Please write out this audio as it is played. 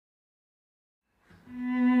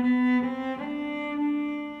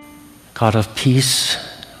God of peace,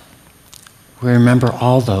 we remember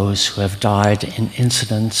all those who have died in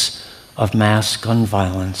incidents of mass gun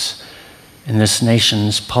violence in this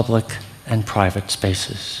nation's public and private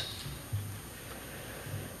spaces.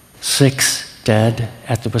 6 dead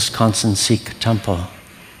at the Wisconsin Sikh temple.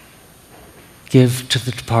 Give to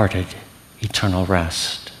the departed eternal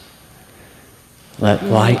rest. Let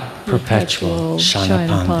light perpetual shine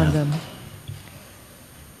upon them.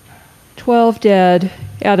 12 dead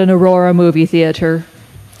at an Aurora movie theater.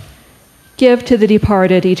 Give to the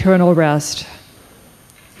departed eternal rest.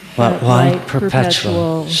 Let light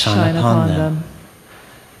perpetual shine upon them.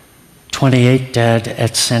 28 dead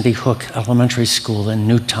at Sandy Hook Elementary School in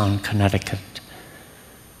Newtown, Connecticut.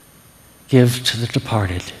 Give to the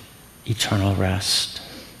departed eternal rest.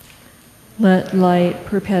 Let light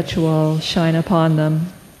perpetual shine upon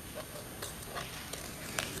them.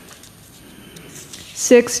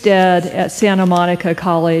 6 dead at Santa Monica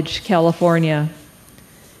College, California.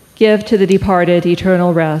 Give to the departed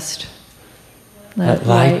eternal rest. Let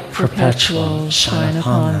light perpetual shine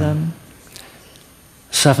upon them.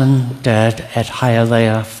 7 dead at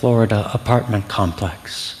Hialeah, Florida apartment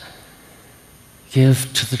complex.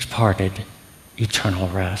 Give to the departed eternal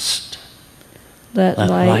rest. Let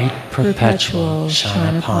light perpetual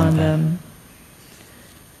shine upon them.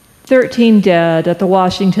 13 dead at the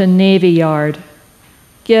Washington Navy Yard.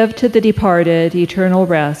 Give to the departed eternal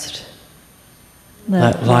rest.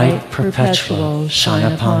 Let light perpetual shine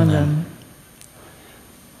upon them.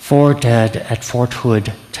 4 dead at Fort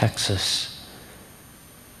Hood, Texas.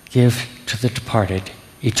 Give to the departed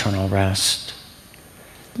eternal rest.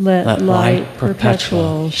 Let light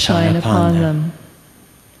perpetual shine upon them.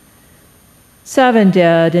 7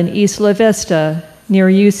 dead in Isla Vista, near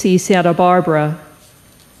UC Santa Barbara.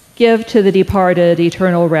 Give to the departed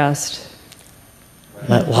eternal rest.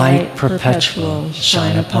 Let light perpetual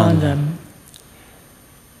shine upon them.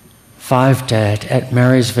 5 dead at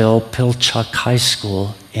Marysville Pilchuck High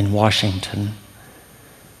School in Washington.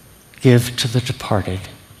 Give to the departed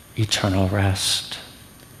eternal rest.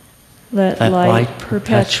 Let light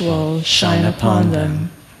perpetual shine upon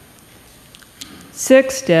them.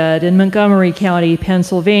 6 dead in Montgomery County,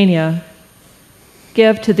 Pennsylvania.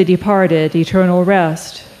 Give to the departed eternal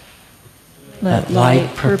rest. Let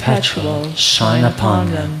light perpetual shine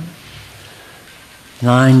upon them.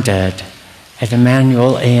 9 dead at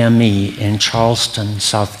Emmanuel AME in Charleston,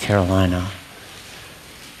 South Carolina.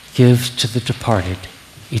 Give to the departed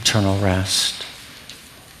eternal rest.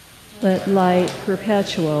 Let light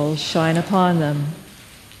perpetual shine upon them.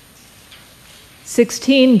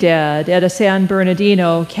 16 dead at a San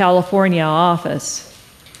Bernardino, California office.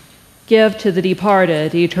 Give to the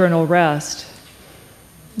departed eternal rest.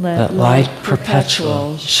 Let light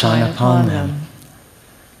perpetual shine upon them.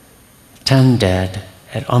 10 dead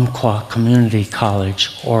at Umpqua Community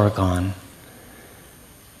College, Oregon.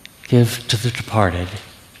 Give to the departed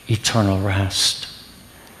eternal rest.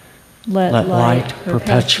 Let light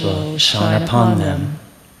perpetual shine upon them.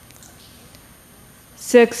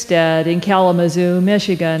 6 dead in Kalamazoo,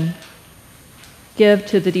 Michigan. Give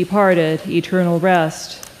to the departed eternal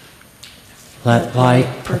rest. Let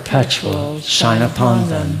light perpetual shine upon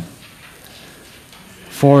them.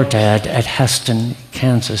 4 dead at Heston,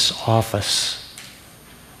 Kansas office.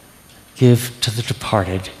 Give to the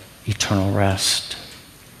departed eternal rest.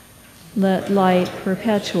 Let light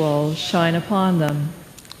perpetual shine upon them.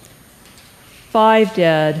 5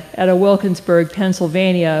 dead at a Wilkinsburg,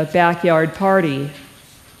 Pennsylvania backyard party.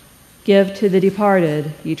 Give to the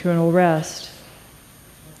departed eternal rest.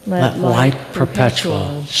 Let light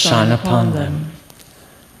perpetual shine upon them.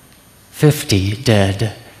 50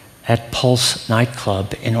 dead at Pulse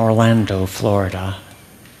nightclub in Orlando, Florida.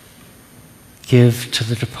 Give to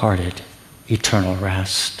the departed eternal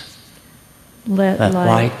rest. Let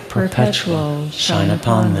light perpetual shine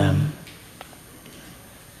upon them.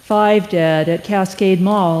 5 dead at Cascade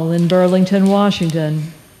Mall in Burlington,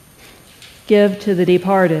 Washington. Give to the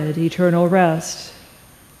departed eternal rest.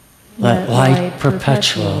 Let light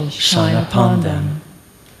perpetual shine upon them.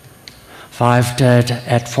 5 dead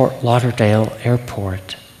at Fort Lauderdale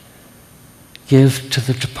Airport. Give to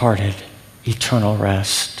the departed eternal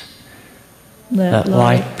rest. Let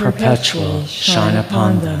light perpetual shine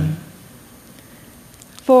upon them.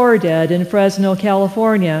 4 dead in Fresno,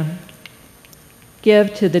 California.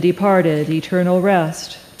 Give to the departed eternal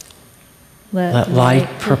rest. Let light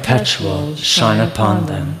perpetual shine upon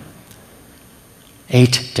them.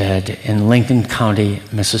 8 dead in Lincoln County,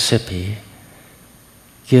 Mississippi.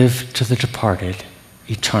 Give to the departed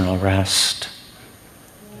eternal rest.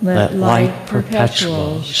 Let light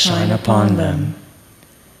perpetual shine upon them.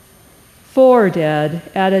 4 dead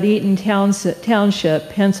at an Eaton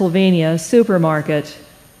Township, Pennsylvania supermarket.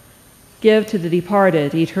 Give to the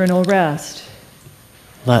departed eternal rest.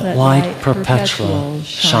 Let light perpetual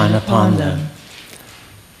shine upon them.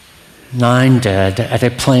 9 dead at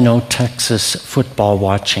a Plano, Texas football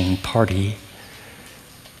watching party.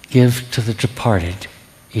 Give to the departed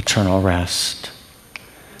eternal rest.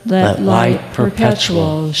 Let light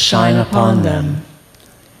perpetual shine upon them.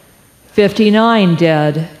 59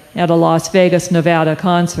 dead at a Las Vegas, Nevada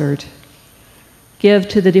concert. Give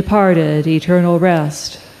to the departed eternal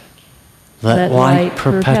rest. Let light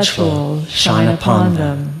perpetual shine upon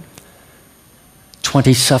them.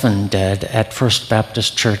 27 dead at First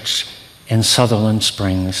Baptist Church in Sutherland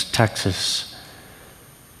Springs, Texas.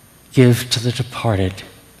 Give to the departed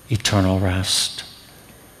eternal rest.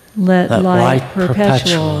 Let light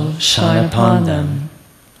perpetual shine upon them.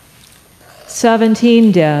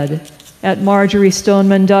 17 dead at Marjorie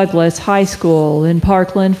Stoneman Douglas High School in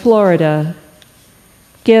Parkland, Florida.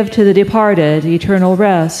 Give to the departed eternal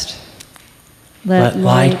rest. Let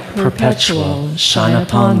light perpetual shine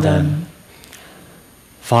upon them.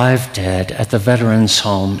 5 dead at the Veterans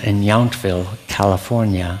Home in Yountville,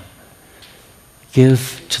 California.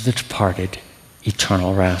 Give to the departed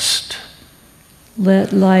eternal rest.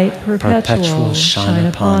 Let light perpetual shine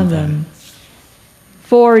upon them.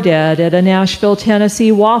 4 dead at a Nashville,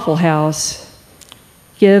 Tennessee Waffle House.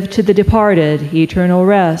 Give to the departed eternal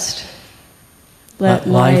rest. Let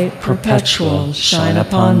light perpetual shine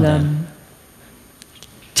upon them.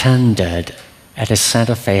 10 dead at a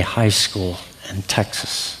Santa Fe High School in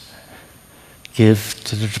Texas. Give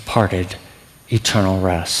to the departed eternal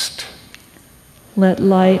rest. Let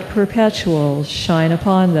light perpetual shine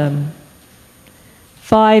upon them.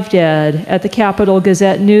 5 dead at the Capital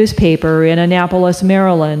Gazette newspaper in Annapolis,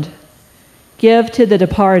 Maryland. Give to the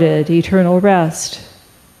departed eternal rest.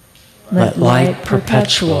 Let light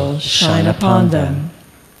perpetual shine upon them.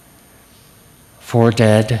 4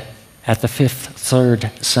 dead at the Fifth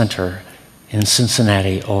Third Center in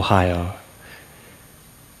Cincinnati, Ohio.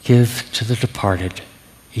 Give to the departed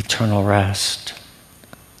eternal rest.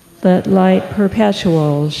 Let light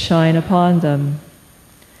perpetual shine upon them.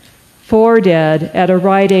 4 dead at a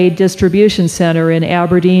Rite Aid distribution center in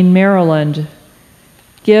Aberdeen, Maryland.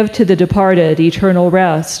 Give to the departed eternal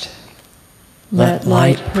rest. Let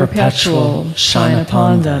light perpetual shine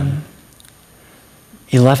upon them.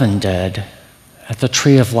 11 dead at the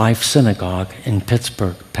Tree of Life Synagogue in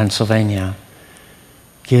Pittsburgh, Pennsylvania.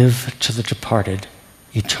 Give to the departed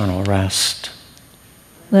eternal rest.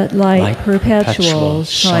 Let light perpetual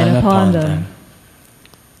shine upon them.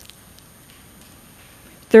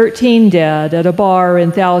 13 dead at a bar in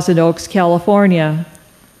Thousand Oaks, California.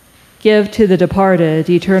 Give to the departed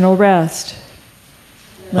eternal rest.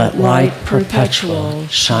 Let light perpetual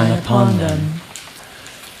shine upon them.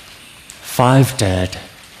 5 dead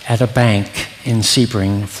at a bank in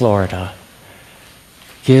Sebring, Florida.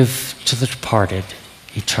 Give to the departed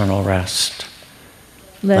eternal rest.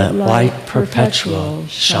 Let light perpetual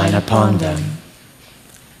shine upon them.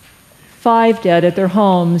 5 dead at their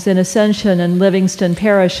homes in Ascension and Livingston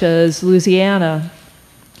parishes, Louisiana.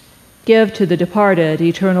 Give to the departed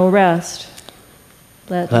eternal rest.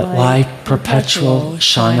 Let light perpetual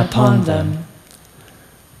shine upon them.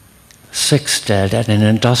 6 dead at an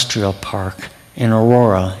industrial park in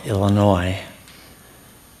Aurora, Illinois.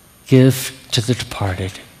 Give to the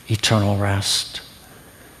departed eternal rest.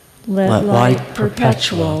 Let light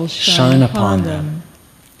perpetual shine upon them.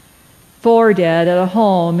 4 dead at a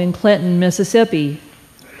home in Clinton, Mississippi.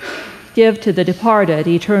 Give to the departed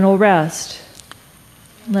eternal rest.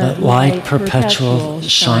 Let light perpetual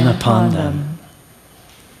shine upon them.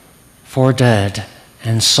 4 dead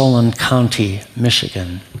in Solon County,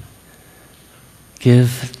 Michigan.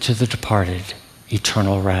 Give to the departed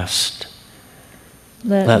eternal rest.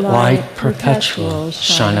 Let light perpetual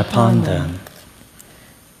shine upon them.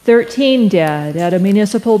 13 dead at a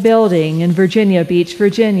municipal building in Virginia Beach,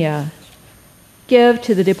 Virginia. Give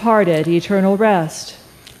to the departed eternal rest.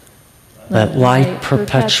 Let light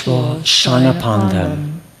perpetual shine upon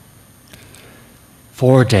them.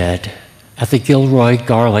 4 dead at the Gilroy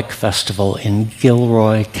Garlic Festival in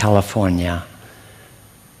Gilroy, California.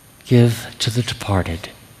 Give to the departed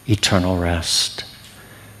eternal rest.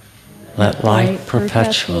 Let light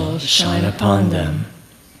perpetual shine upon them.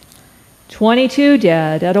 22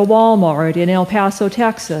 dead at a Walmart in El Paso,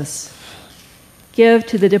 Texas. Give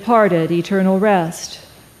to the departed eternal rest.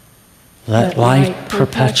 Let light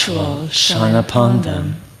perpetual shine upon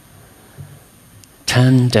them.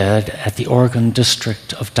 10 dead at the Oregon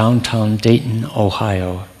District of downtown Dayton,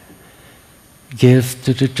 Ohio. Give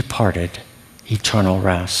to the departed eternal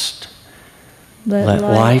rest. Let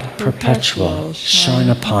light perpetual shine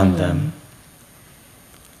upon them.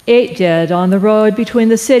 8 dead on the road between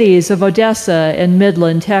the cities of Odessa and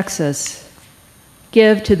Midland, Texas.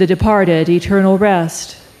 Give to the departed eternal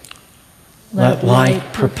rest. Let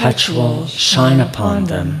light perpetual shine upon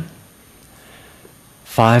them.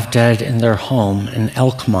 5 dead in their home in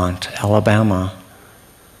Elkmont, Alabama.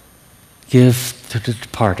 Give to the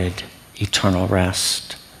departed eternal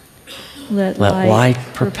rest. Let light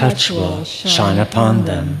perpetual shine upon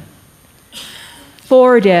them.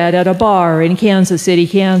 4 dead at a bar in Kansas City,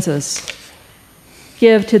 Kansas.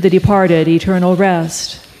 Give to the departed eternal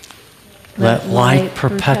rest. Let light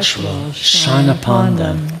perpetual shine upon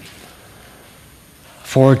them.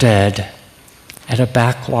 4 dead at a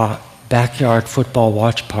backyard football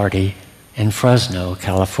watch party in Fresno,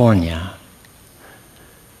 California.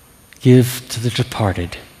 Give to the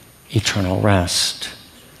departed eternal rest.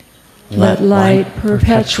 Let light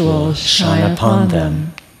perpetual shine upon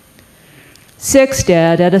them. 6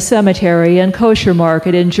 dead at a cemetery and kosher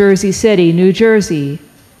market in Jersey City, New Jersey.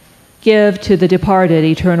 Give to the departed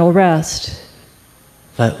eternal rest.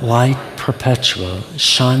 Let light perpetual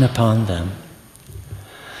shine upon them.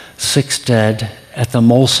 6 dead at the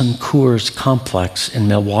Molson Coors complex in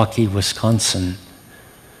Milwaukee, Wisconsin.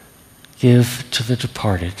 Give to the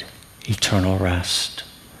departed eternal rest.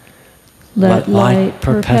 Let light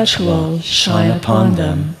perpetual shine upon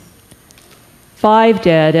them. 5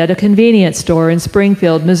 dead at a convenience store in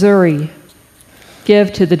Springfield, Missouri.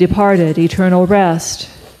 Give to the departed eternal rest.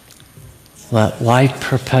 Let light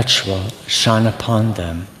perpetual shine upon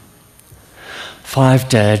them. 5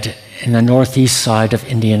 dead in the northeast side of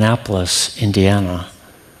Indianapolis, Indiana.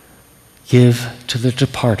 Give to the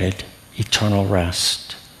departed eternal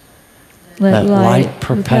rest. Let light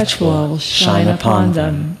perpetual shine upon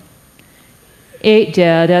them. 8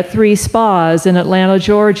 dead at 3 spas in Atlanta,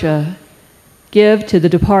 Georgia. Give to the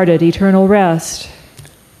departed eternal rest.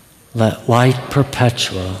 Let light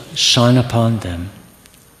perpetual shine upon them.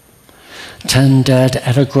 10 dead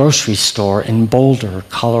at a grocery store in Boulder,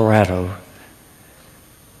 Colorado.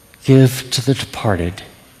 Give to the departed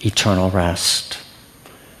eternal rest.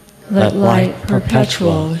 Let light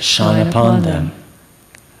perpetual shine upon them.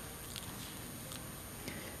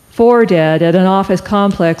 4 dead at an office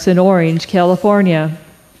complex in Orange, California.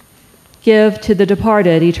 Give to the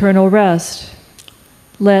departed eternal rest.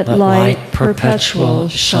 Let light perpetual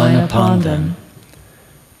shine upon them.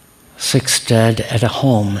 6 dead at a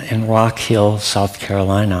home in Rock Hill, South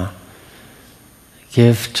Carolina.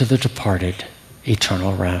 Give to the departed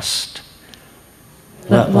eternal rest.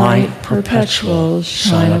 Let light perpetual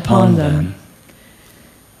shine upon them.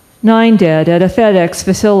 9 dead at a FedEx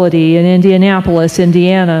facility in Indianapolis,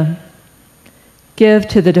 Indiana. Give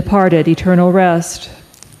to the departed eternal rest.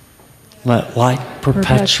 Let light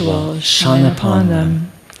perpetual shine upon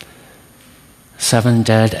them. 7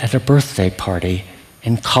 dead at a birthday party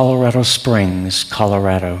in Colorado Springs,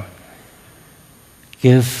 Colorado.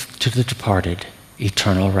 Give to the departed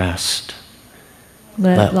eternal rest.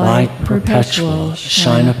 Let light perpetual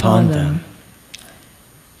shine upon them.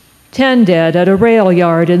 10 dead at a rail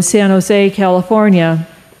yard in San Jose, California.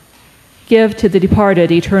 Give to the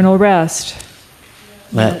departed eternal rest.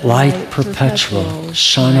 Let light perpetual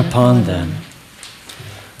shine upon them.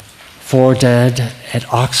 4 dead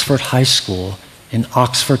at Oxford High School in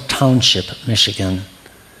Oxford Township, Michigan.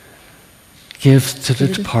 Give to the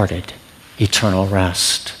departed eternal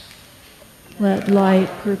rest. Let light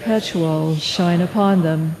perpetual shine upon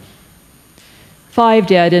them. 5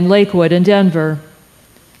 dead in Lakewood and Denver.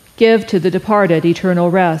 Give to the departed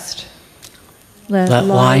eternal rest. Let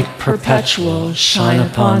light perpetual shine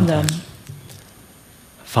upon them.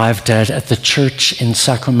 5 dead at the church in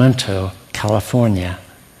Sacramento, California.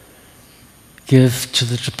 Give to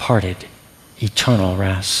the departed eternal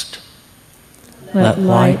rest. Let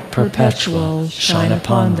light perpetual shine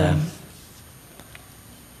upon them.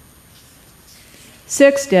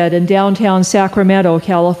 6 dead in downtown Sacramento,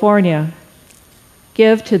 California.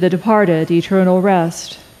 Give to the departed eternal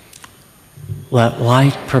rest. Let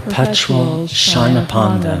light perpetual shine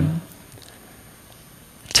upon them.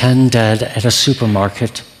 10 dead at a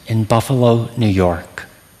supermarket in Buffalo, New York.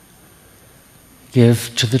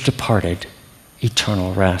 Give to the departed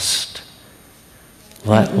eternal rest.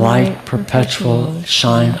 Let light perpetual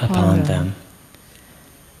shine upon them.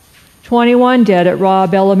 21 dead at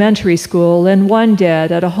Robb Elementary School and 1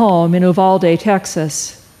 dead at a home in Uvalde,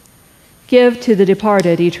 Texas. Give to the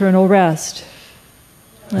departed eternal rest.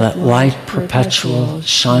 Let light perpetual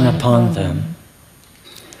shine upon them.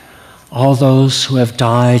 All those who have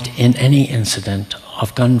died in any incident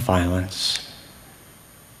of gun violence,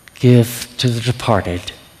 give to the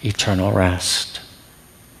departed eternal rest.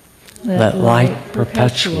 Let light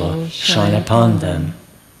perpetual shine upon them.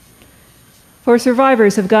 For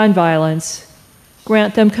survivors of gun violence,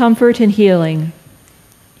 grant them comfort and healing.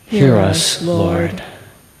 Hear us, Lord.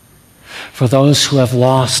 For those who have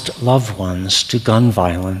lost loved ones to gun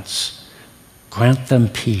violence, grant them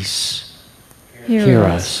peace. Hear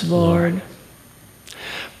us, Lord.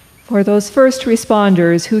 For those first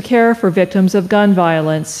responders who care for victims of gun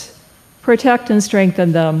violence, protect and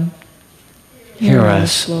strengthen them. Hear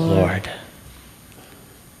us, Lord.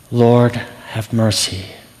 Lord, have mercy.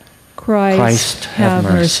 Christ, have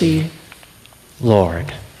mercy.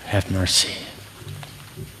 Lord, have mercy.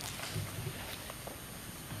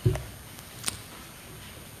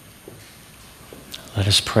 Let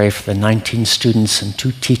us pray for the 19 students and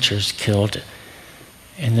 2 teachers killed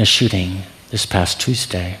in the shooting this past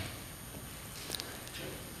Tuesday.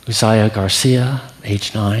 Uzziah Garcia,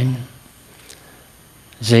 age 9.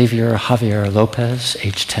 Xavier Javier Lopez,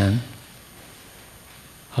 age 10.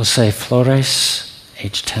 Jose Flores,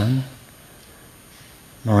 age 10.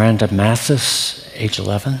 Miranda Mathis, age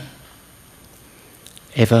 11.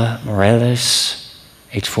 Eva Morales,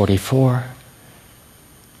 age 44.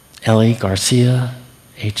 Ellie Garcia,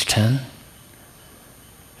 age 10.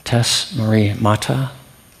 Tess Marie Mata,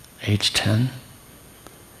 age 10.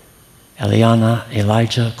 Eliana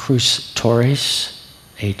Elijah Cruz Torres,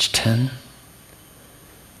 age 10.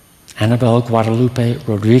 Annabelle Guadalupe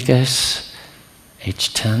Rodriguez,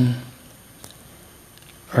 age 10.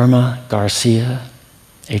 Irma Garcia,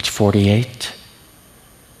 age 48.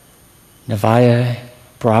 Navaye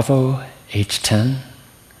Bravo, age 10.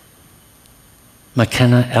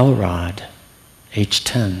 McKenna Elrod, age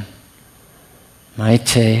 10.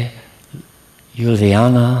 Maite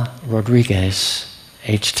Juliana Rodriguez,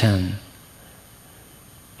 age 10.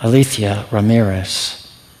 Alethea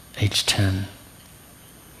Ramirez, age 10.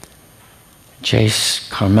 Jace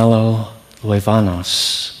Carmelo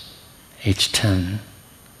Luevanos, age 10.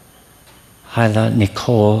 Hyla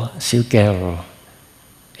Nicole Silguero,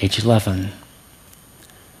 age 11.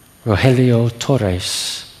 Rogelio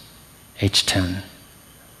Torres, age 10.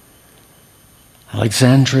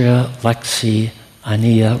 Alexandria Lexi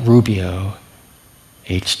Ania Rubio,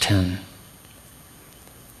 age 10.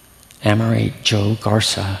 Amory Joe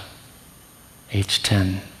Garza, age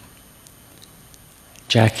 10.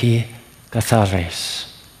 Jackie Gathares,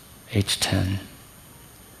 age 10.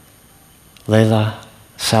 Leila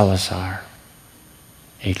Salazar,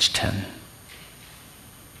 age 10.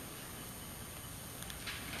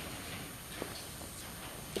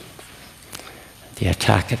 The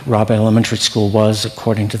attack at Robb Elementary School was,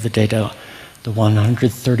 according to the data, the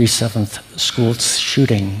 137th school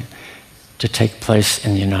shooting to take place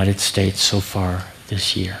in the United States so far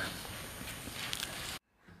this year.